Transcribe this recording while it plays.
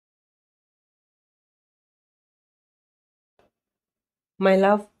My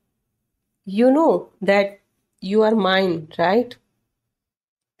love, you know that you are mine, right?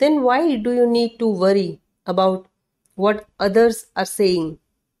 Then why do you need to worry about what others are saying?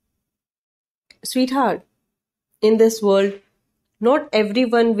 Sweetheart, in this world, not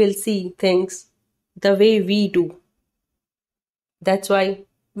everyone will see things the way we do. That's why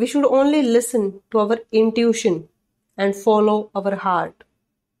we should only listen to our intuition and follow our heart.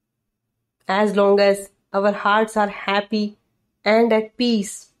 As long as our hearts are happy and at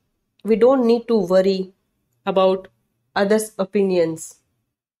peace, we don't need to worry about others' opinions.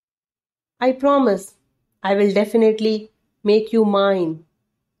 I promise I will definitely make you mine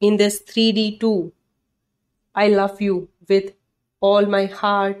in this 3D too. I love you with all my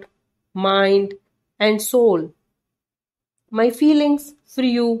heart, mind, and soul. My feelings for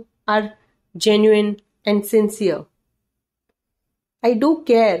you are genuine and sincere. I do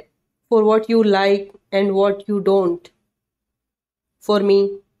care for what you like and what you don't. For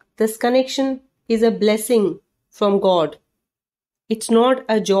me, this connection is a blessing from God. It's not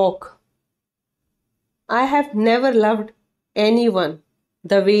a joke. I have never loved anyone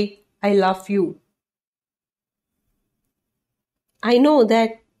the way I love you. I know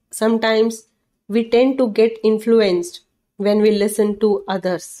that sometimes we tend to get influenced when we listen to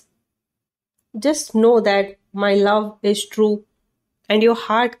others. Just know that my love is true and your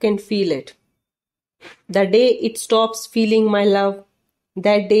heart can feel it. The day it stops feeling my love,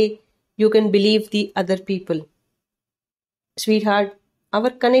 that day you can believe the other people. Sweetheart, our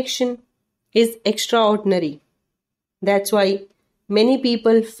connection is extraordinary. That's why many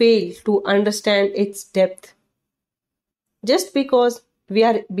people fail to understand its depth. Just because we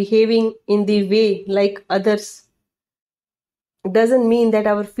are behaving in the way like others doesn't mean that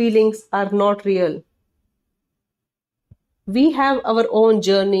our feelings are not real. We have our own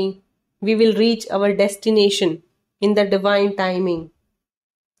journey. We will reach our destination in the divine timing.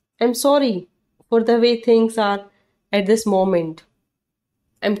 I'm sorry for the way things are at this moment.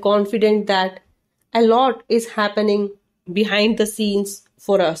 I'm confident that a lot is happening behind the scenes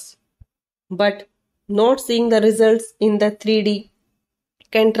for us. But not seeing the results in the 3D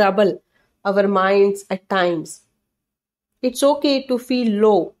can trouble our minds at times. It's okay to feel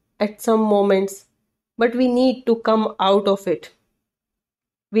low at some moments, but we need to come out of it.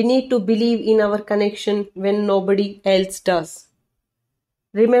 We need to believe in our connection when nobody else does.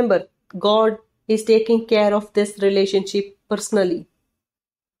 Remember, God is taking care of this relationship personally.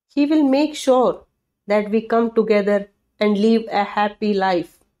 He will make sure that we come together and live a happy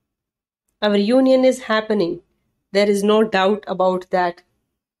life. Our union is happening. There is no doubt about that.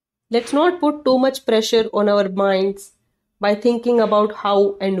 Let's not put too much pressure on our minds by thinking about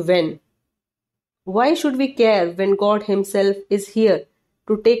how and when. Why should we care when God Himself is here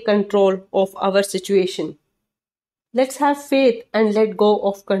to take control of our situation? Let's have faith and let go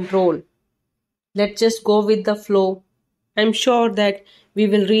of control. Let's just go with the flow. I'm sure that we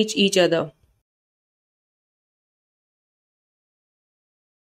will reach each other.